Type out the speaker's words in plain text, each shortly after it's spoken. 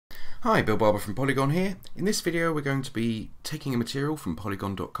Hi, Bill Barber from Polygon here. In this video we're going to be taking a material from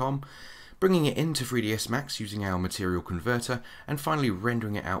Polygon.com, bringing it into 3ds Max using our material converter, and finally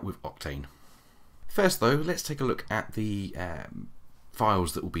rendering it out with Octane. First though, let's take a look at the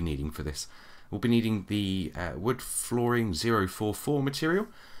files that we'll be needing for this. We'll be needing the wood flooring 044 material,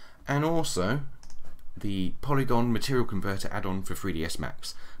 and also the Polygon material converter add-on for 3ds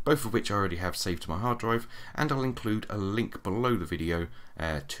Max, both of which I already have saved to my hard drive, and I'll include a link below the video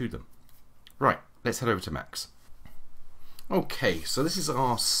to them. Right, let's head over to Max. Okay, so this is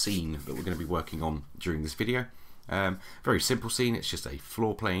our scene that we're going to be working on during this video. Very simple scene, it's just a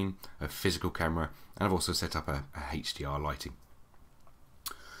floor plane, a physical camera, and I've also set up a HDR lighting.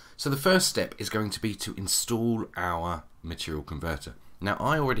 So the first step is going to be to install our material converter. Now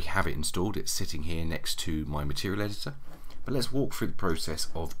I already have it installed, it's sitting here next to my material editor, but let's walk through the process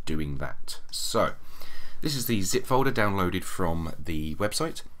of doing that. So this is the zip folder downloaded from the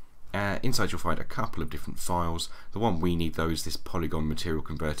website. Inside you'll find a couple of different files. The one we need though is this Polygon material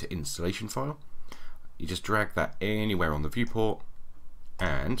converter installation file. You just drag that anywhere on the viewport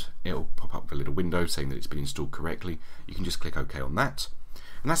and it'll pop up with a little window saying that it's been installed correctly. You can just click OK on that,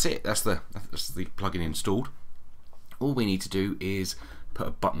 and that's it. That's the plugin installed. All we need to do is put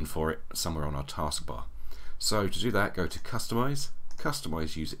a button for it somewhere on our taskbar. So to do that, go to Customize,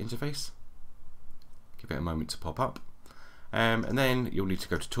 Customize User Interface, give it a moment to pop up, and then you'll need to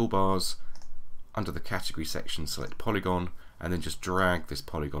go to Toolbars, under the category section select Polygon, and then just drag this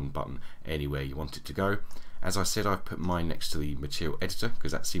Polygon button anywhere you want it to go. As I said, I've put mine next to the material editor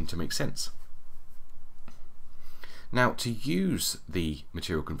because that seemed to make sense. Now to use the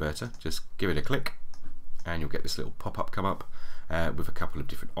material converter, just give it a click and you'll get this little pop-up come up with a couple of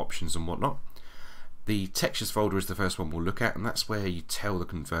different options and whatnot. The textures folder is the first one we'll look at, and that's where you tell the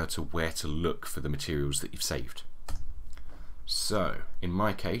converter where to look for the materials that you've saved. So in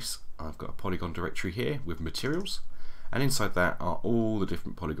my case, I've got a Polygon directory here with materials, and inside that are all the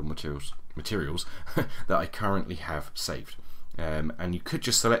different Polygon materials that I currently have saved. And you could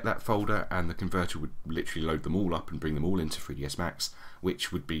just select that folder and the converter would literally load them all up and bring them all into 3ds Max,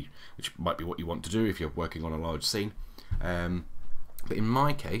 which might be what you want to do if you're working on a large scene. But in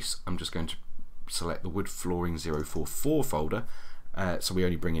my case, I'm just going to select the wood flooring 044 folder, so we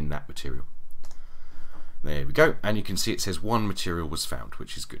only bring in that material. There we go, and you can see it says one material was found,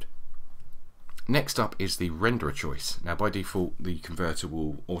 which is good. Next up is the renderer choice. Now by default the converter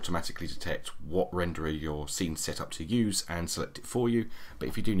will automatically detect what renderer your scene's set up to use and select it for you, but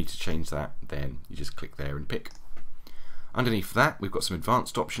if you do need to change that, then you just click there and pick. Underneath that we've got some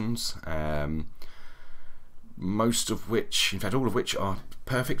advanced options, most of which, in fact all of which, are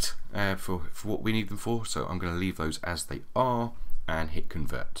perfect for what we need them for, so I'm going to leave those as they are and hit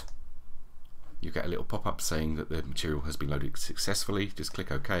convert. You get a little pop-up saying that the material has been loaded successfully. Just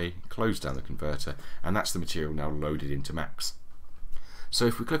click OK, close down the converter, and that's the material now loaded into Max. So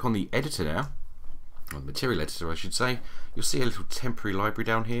if we click on the editor now, or the material editor I should say, you'll see a little temporary library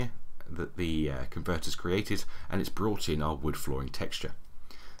down here that the converter's created, and it's brought in our wood flooring texture.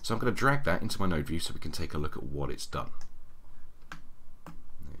 So I'm going to drag that into my node view so we can take a look at what it's done.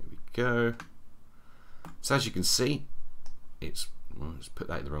 There we go. So as you can see, it's, well, let's put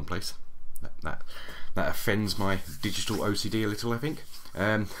that in the wrong place. That offends my digital OCD a little, I think.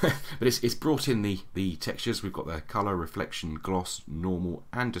 But it's brought in the textures. We've got the color, reflection, gloss, normal,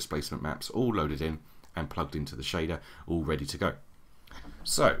 and displacement maps all loaded in and plugged into the shader, all ready to go.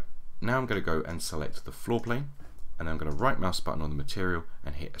 So now I'm going to go and select the floor plane, and I'm going to right mouse button on the material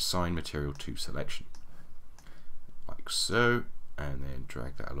and hit assign material to selection, like so, and then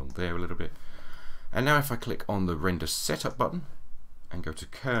drag that along there a little bit. And now if I click on the render setup button and go to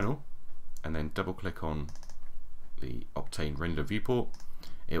kernel, and then double click on the Octane render viewport,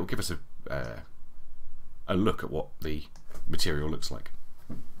 it will give us a look at what the material looks like.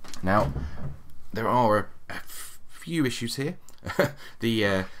 Now there are a few issues here.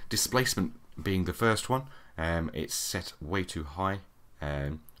 The displacement being the first one, it's set way too high,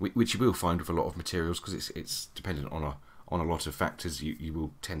 which you will find with a lot of materials because it's dependent on a lot of factors. You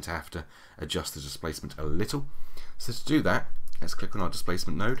will tend to have to adjust the displacement a little. So to do that, let's click on our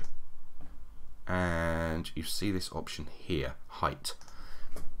displacement node, and you see this option here, height.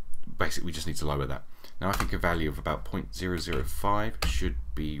 Basically we just need to lower that. Now I think a value of about 0.005 should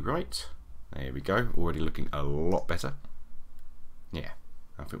be right. There we go, already looking a lot better. Yeah,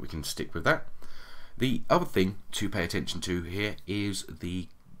 I think we can stick with that. The other thing to pay attention to here is the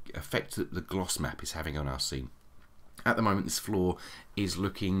effect that the gloss map is having on our scene. At the moment this floor is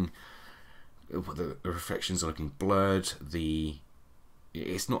looking, the reflections are looking blurred,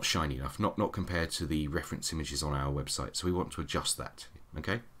 it's not shiny enough, not compared to the reference images on our website, so we want to adjust that.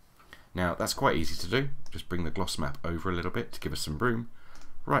 Okay, Now that's quite easy to do. Just bring the gloss map over a little bit to give us some room.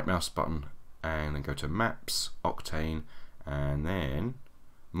 Right mouse button and then go to Maps, Octane, and then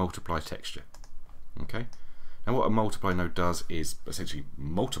Multiply Texture. Okay. Now what a multiply node does is essentially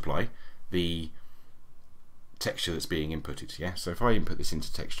multiply the texture that's being inputted. Yeah. So if I input this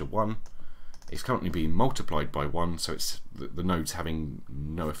into texture 1, it's currently being multiplied by 1, so it's the node's having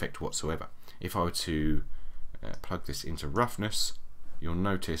no effect whatsoever. If I were to plug this into roughness, you'll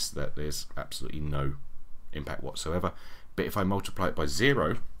notice that there's absolutely no impact whatsoever. But if I multiply it by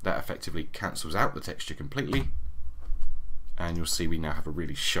 0, that effectively cancels out the texture completely, and you'll see we now have a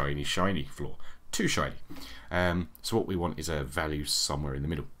really shiny floor. Too shiny. So what we want is a value somewhere in the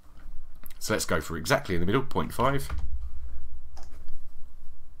middle. So let's go for exactly in the middle, 0.5.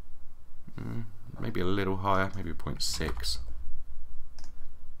 Maybe a little higher, maybe 0.6.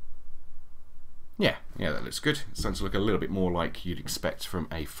 Yeah, that looks good. It's starting to look a little bit more like you'd expect from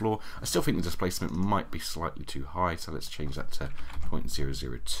a floor. I still think the displacement might be slightly too high, so let's change that to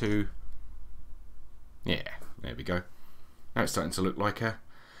 0.002. Yeah, there we go. Now it's starting to look like a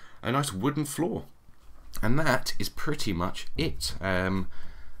nice wooden floor. And that is pretty much it. I've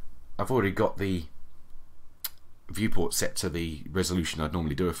already got the viewport set to the resolution I'd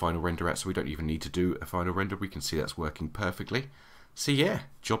normally do a final render at, so we don't even need to do a final render. We can see that's working perfectly. So yeah,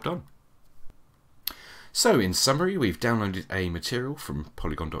 job done. So in summary, we've downloaded a material from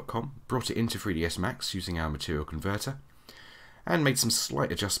Poliigon.com, brought it into 3ds Max using our material converter, and made some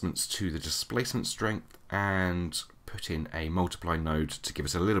slight adjustments to the displacement strength and put in a multiply node to give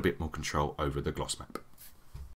us a little bit more control over the gloss map.